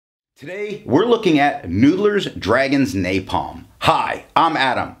Today, we're looking at Noodler's Dragon's Napalm. Hi, I'm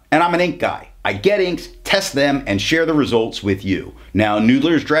Adam, and I'm an ink guy. I get inks, test them, and share the results with you. Now,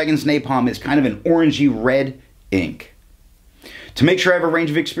 Noodler's Dragon's Napalm is kind of an orangey red ink. To make sure I have a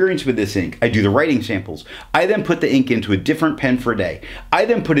range of experience with this ink, I do the writing samples. I then put the ink into a different pen for a day. I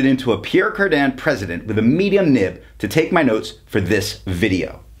then put it into a Pierre Cardin President with a medium nib to take my notes for this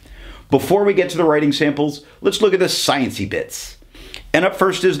video. Before we get to the writing samples, let's look at the sciencey bits. And up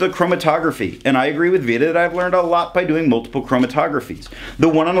first is the chromatography, and I agree with Vita that I've learned a lot by doing multiple chromatographies. The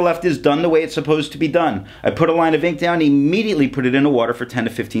one on the left is done the way it's supposed to be done. I put a line of ink down, immediately put it into water for 10 to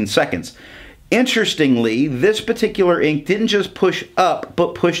 15 seconds. Interestingly, this particular ink didn't just push up,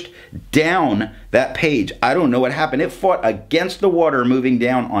 but pushed down that page. I don't know what happened. It fought against the water moving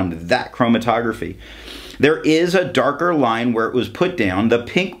down on that chromatography. There is a darker line where it was put down. The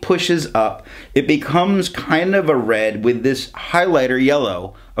pink pushes up. It becomes kind of a red with this highlighter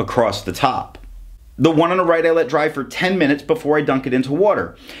yellow across the top. The one on the right I let dry for 10 minutes before I dunk it into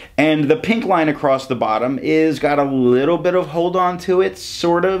water. And the pink line across the bottom is got a little bit of hold on to it,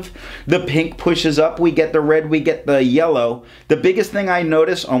 sort of. The pink pushes up, we get the red, we get the yellow. The biggest thing I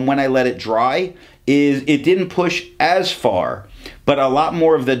notice on when I let it dry is it didn't push as far, but a lot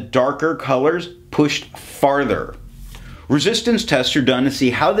more of the darker colors pushed farther. Resistance tests are done to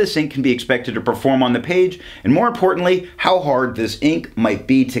see how this ink can be expected to perform on the page, and more importantly, how hard this ink might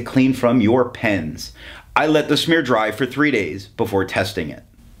be to clean from your pens. I let the smear dry for 3 days before testing it.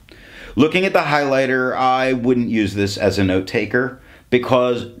 Looking at the highlighter, I wouldn't use this as a note taker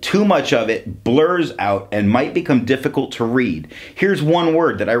because too much of it blurs out and might become difficult to read. Here's one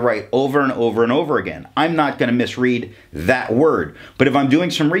word that I write over and over and over again. I'm not going to misread that word, but if I'm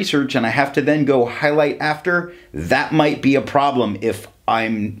doing some research and I have to then go highlight after, that might be a problem if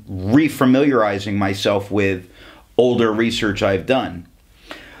I'm refamiliarizing myself with older research I've done.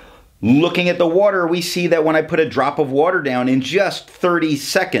 Looking at the water, we see that when I put a drop of water down in just 30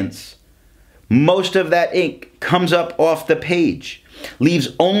 seconds, most of that ink comes up off the page, leaves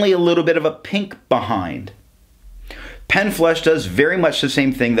only a little bit of a pink behind. Pen flush does very much the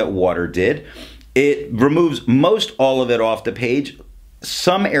same thing that water did. It removes most all of it off the page.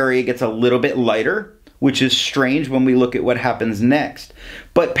 Some area gets a little bit lighter, which is strange when we look at what happens next.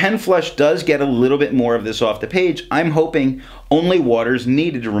 But pen flush does get a little bit more of this off the page. I'm hoping only water's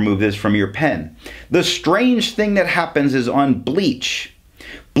needed to remove this from your pen. The strange thing that happens is on bleach.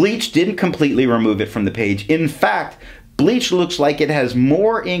 Bleach didn't completely remove it from the page. In fact, bleach looks like it has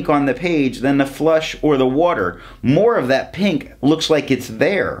more ink on the page than the flush or the water. More of that pink looks like it's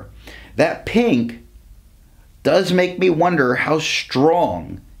there. That pink does make me wonder how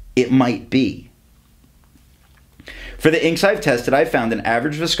strong it might be. For the inks I've tested, I've found an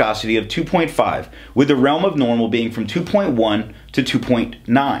average viscosity of 2.5, with the realm of normal being from 2.1 to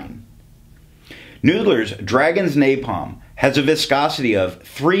 2.9. Noodler's Dragon's Napalm has a viscosity of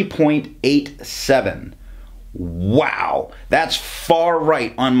 3.87. Wow, that's far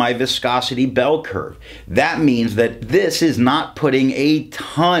right on my viscosity bell curve. That means that this is not putting a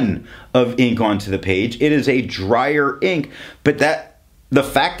ton of ink onto the page. It is a drier ink, but the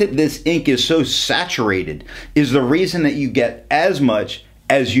fact that this ink is so saturated is the reason that you get as much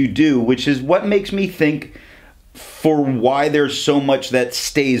as you do, which is what makes me think for why there's so much that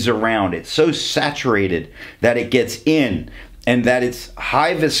stays around. It's so saturated that it gets in, and that its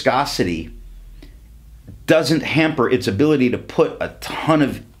high viscosity doesn't hamper its ability to put a ton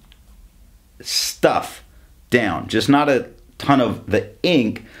of stuff down. Just not a ton of the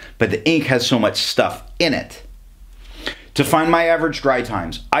ink, but the ink has so much stuff in it. To find my average dry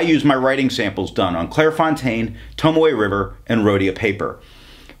times, I use my writing samples done on Clairefontaine, Tomoe River, and Rhodia paper,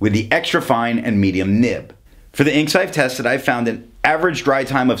 with the extra fine and medium nib. For the inks I've tested, I've found an average dry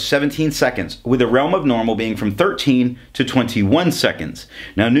time of 17 seconds, with the realm of normal being from 13 to 21 seconds.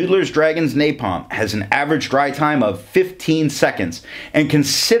 Now, Noodler's Dragon's Napalm has an average dry time of 15 seconds, and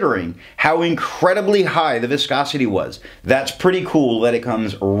considering how incredibly high the viscosity was, that's pretty cool that it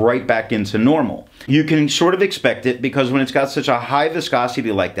comes right back into normal. You can sort of expect it because when it's got such a high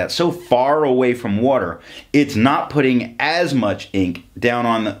viscosity like that, so far away from water, it's not putting as much ink down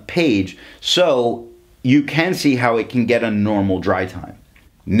on the page, so you can see how it can get a normal dry time.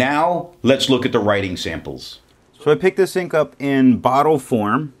 Now, let's look at the writing samples. So I picked this ink up in bottle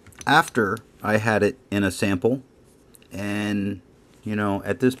form after I had it in a sample. And, you know,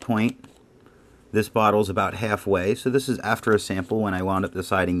 at this point, this bottle's about halfway. So this is after a sample when I wound up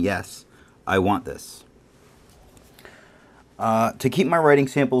deciding, yes, I want this. To keep my writing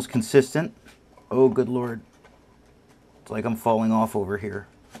samples consistent, oh good Lord, it's like I'm falling off over here.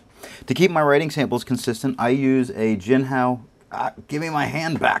 To keep my writing samples consistent, I use a Jinhao, give me my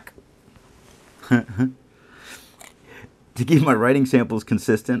hand back. To keep my writing samples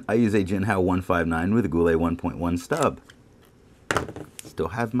consistent, I use a Jinhao 159 with a Goulet 1.1 stub. Still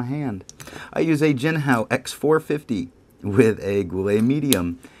have my hand. I use a Jinhao X450 with a Goulet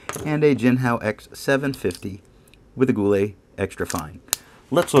medium and a Jinhao X750 with a Goulet extra fine.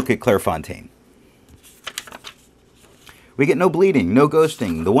 Let's look at Clairefontaine. We get no bleeding, no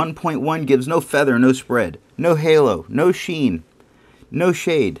ghosting. The 1.1 gives no feather, no spread, no halo, no sheen, no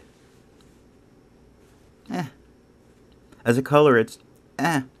shade. As a color, it's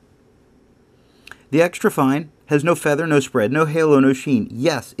The extra fine has no feather, no spread, no halo, no sheen.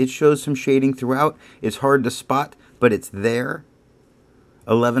 Yes, it shows some shading throughout. It's hard to spot, but it's there.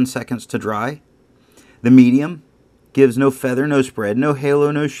 11 seconds to dry. The medium gives no feather, no spread, no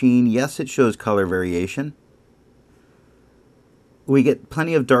halo, no sheen. Yes, it shows color variation. We get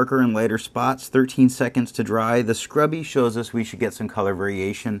plenty of darker and lighter spots, 13 seconds to dry. The scrubby shows us we should get some color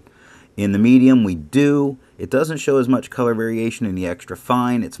variation. In the medium, we do. It doesn't show as much color variation in the extra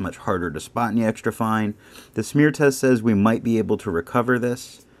fine. It's much harder to spot in the extra fine. The smear test says we might be able to recover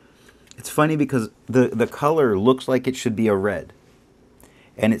this. It's funny because the color looks like it should be a red.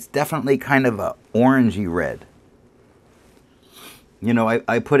 And it's definitely kind of a orangey red. You know,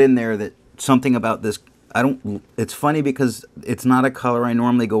 I put in there that something about this, it's funny because it's not a color I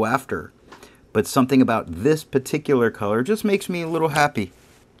normally go after. But something about this particular color just makes me a little happy.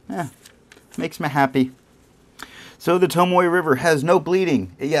 Makes me happy. So the Tomoe River has no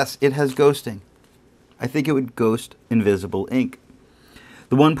bleeding. Yes, it has ghosting. I think it would ghost invisible ink.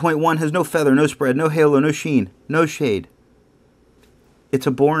 The 1.1 has no feather, no spread, no halo, no sheen, no shade. It's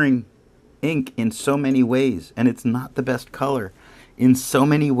a boring ink in so many ways, and it's not the best color in so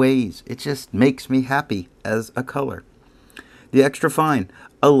many ways. It just makes me happy as a color. The extra fine,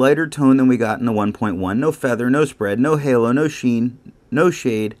 a lighter tone than we got in the 1.1. No feather, no spread, no halo, no sheen, no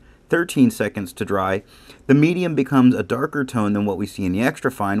shade, 13 seconds to dry. The medium becomes a darker tone than what we see in the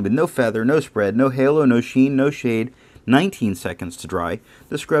extra fine with no feather, no spread, no halo, no sheen, no shade, 19 seconds to dry.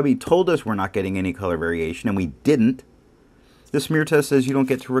 The scrubby told us we're not getting any color variation, and we didn't. The smear test says you don't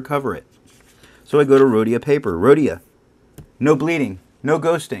get to recover it. So I go to Rhodia paper. Rhodia, no bleeding, no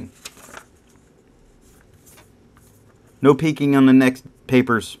ghosting. No peeking on the next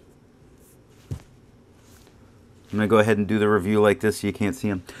papers. I'm going to go ahead and do the review like this so you can't see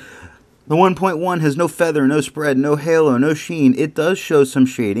them. The 1.1 has no feather, no spread, no halo, no sheen. It does show some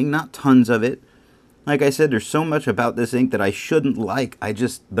shading, not tons of it. Like I said, there's so much about this ink that I shouldn't like.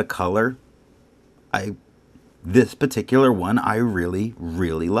 The color, this particular one, I really,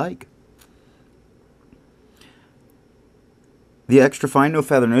 really like. The extra fine, no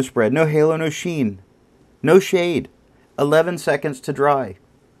feather, no spread, no halo, no sheen, no shade. 11 seconds to dry.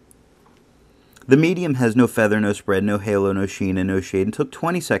 The medium has no feather, no spread, no halo, no sheen, and no shade, and took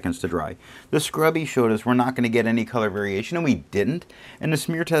 20 seconds to dry. The scrubby showed us we're not going to get any color variation, and we didn't. And the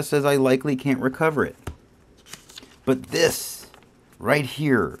smear test says I likely can't recover it. But this right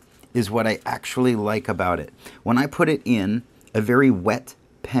here is what I actually like about it. When I put it in a very wet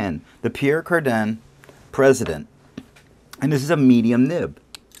pen, the Pierre Cardin President, and this is a medium nib.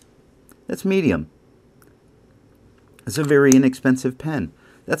 That's medium. It's a very inexpensive pen.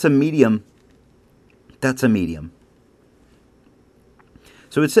 That's a medium. That's a medium.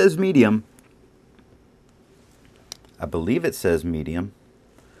 So it says medium. I believe it says medium.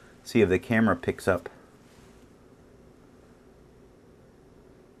 See if the camera picks up.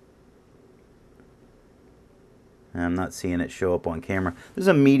 I'm not seeing it show up on camera. This is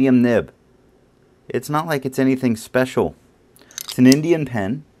a medium nib. It's not like it's anything special. It's an Indian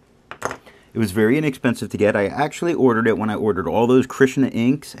pen. It was very inexpensive to get. I actually ordered it when I ordered all those Krishna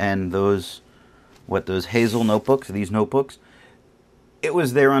inks and those Hazel notebooks, these notebooks. It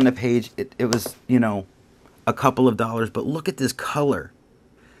was there on the page. It was, you know, a couple of dollars, but look at this color.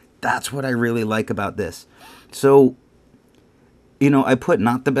 That's what I really like about this. So, you know, I put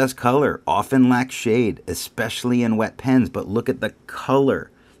not the best color, often lacks shade, especially in wet pens, but look at the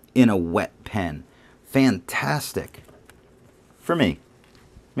color in a wet pen. Fantastic. For me.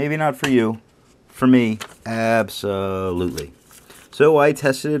 Maybe not for you. For me, absolutely. So I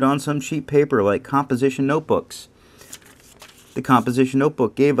tested it on some cheap paper like composition notebooks. The composition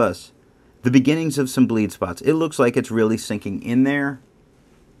notebook gave us the beginnings of some bleed spots. It looks like it's really sinking in there,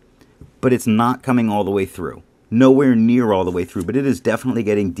 but it's not coming all the way through. Nowhere near all the way through, but it is definitely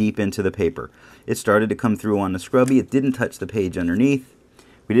getting deep into the paper. It started to come through on the scrubby. It didn't touch the page underneath.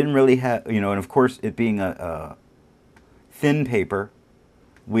 We didn't really have, you know, and of course it being a thin paper,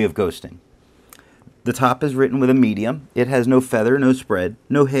 we have ghosting. The top is written with a medium. It has no feather, no spread,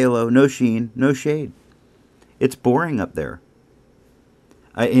 no halo, no sheen, no shade. It's boring up there.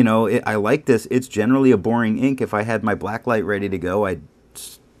 I like this. It's generally a boring ink. If I had my black light ready to go, I'd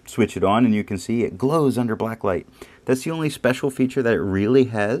switch it on and you can see it glows under black light. That's the only special feature that it really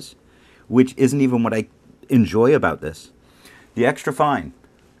has, which isn't even what I enjoy about this. The extra fine.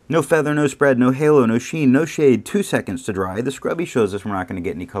 No feather, no spread, no halo, no sheen, no shade, 2 seconds to dry. The scrubby shows us we're not going to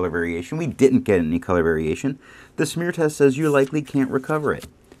get any color variation. We didn't get any color variation. The smear test says you likely can't recover it.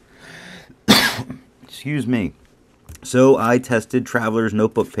 Excuse me. So I tested Traveler's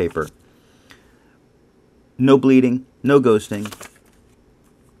notebook paper. No bleeding, no ghosting.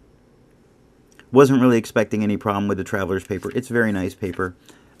 Wasn't really expecting any problem with the Traveler's paper. It's very nice paper.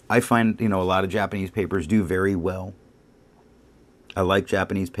 I find, a lot of Japanese papers do very well. I like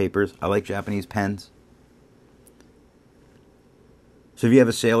Japanese papers. I like Japanese pens. So if you have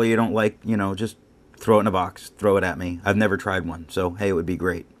a sailor you don't like, just throw it in a box. Throw it at me. I've never tried one. So, hey, it would be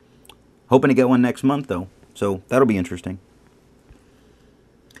great. Hoping to get one next month, though. So that'll be interesting.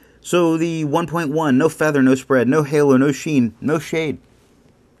 So the 1.1, no feather, no spread, no halo, no sheen, no shade.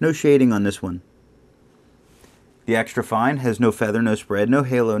 No shading on this one. The extra fine has no feather, no spread, no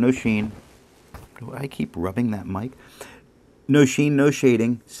halo, no sheen. Do I keep rubbing that mic? No sheen, no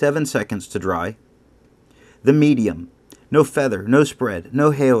shading, 7 seconds to dry. The medium, no feather, no spread,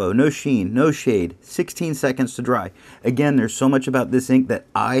 no halo, no sheen, no shade, 16 seconds to dry. Again, there's so much about this ink that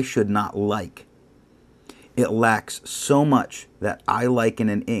I should not like. It lacks so much that I like in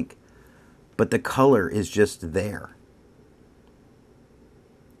an ink, but the color is just there.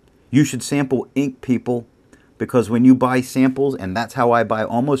 You should sample ink, people, because when you buy samples, and that's how I buy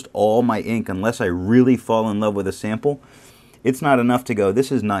almost all my ink unless I really fall in love with a sample, it's not enough to go,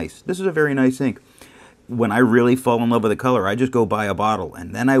 this is nice. This is a very nice ink. When I really fall in love with a color, I just go buy a bottle,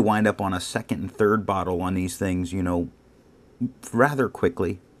 and then I wind up on a second and third bottle on these things, rather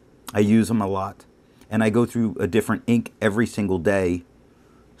quickly. I use them a lot, and I go through a different ink every single day.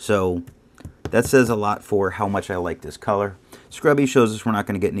 So that says a lot for how much I like this color. Scrubby shows us we're not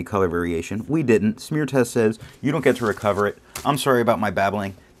going to get any color variation. We didn't. Smear test says you don't get to recover it. I'm sorry about my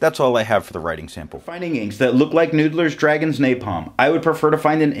babbling. That's all I have for the writing sample. Finding inks that look like Noodler's Dragon's Napalm, I would prefer to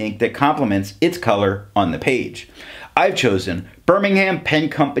find an ink that complements its color on the page. I've chosen Birmingham Pen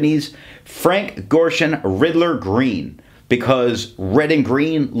Company's Frank Gorshin Riddler Green because red and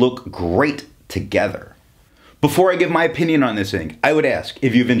green look great together. Before I give my opinion on this ink, I would ask,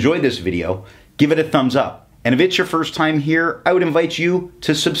 if you've enjoyed this video, give it a thumbs up. And if it's your first time here, I would invite you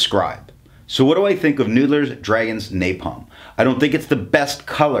to subscribe. So what do I think of Noodler's Dragon's Napalm? I don't think it's the best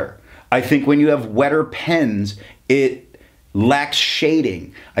color. I think when you have wetter pens, it lacks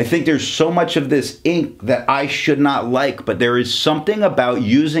shading. I think there's so much of this ink that I should not like, but there is something about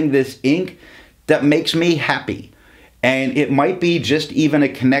using this ink that makes me happy. And it might be just even a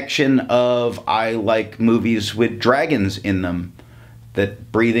connection of I like movies with dragons in them,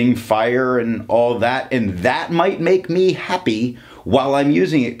 that breathing fire and all that, and that might make me happy while I'm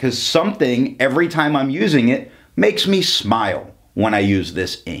using it, because something every time I'm using it makes me smile when I use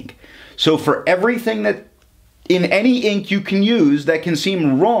this ink. So for everything that in any ink you can use that can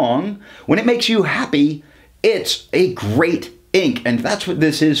seem wrong, when it makes you happy, it's a great ink. And that's what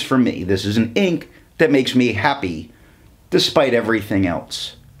this is for me. This is an ink that makes me happy despite everything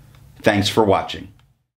else. Thanks for watching.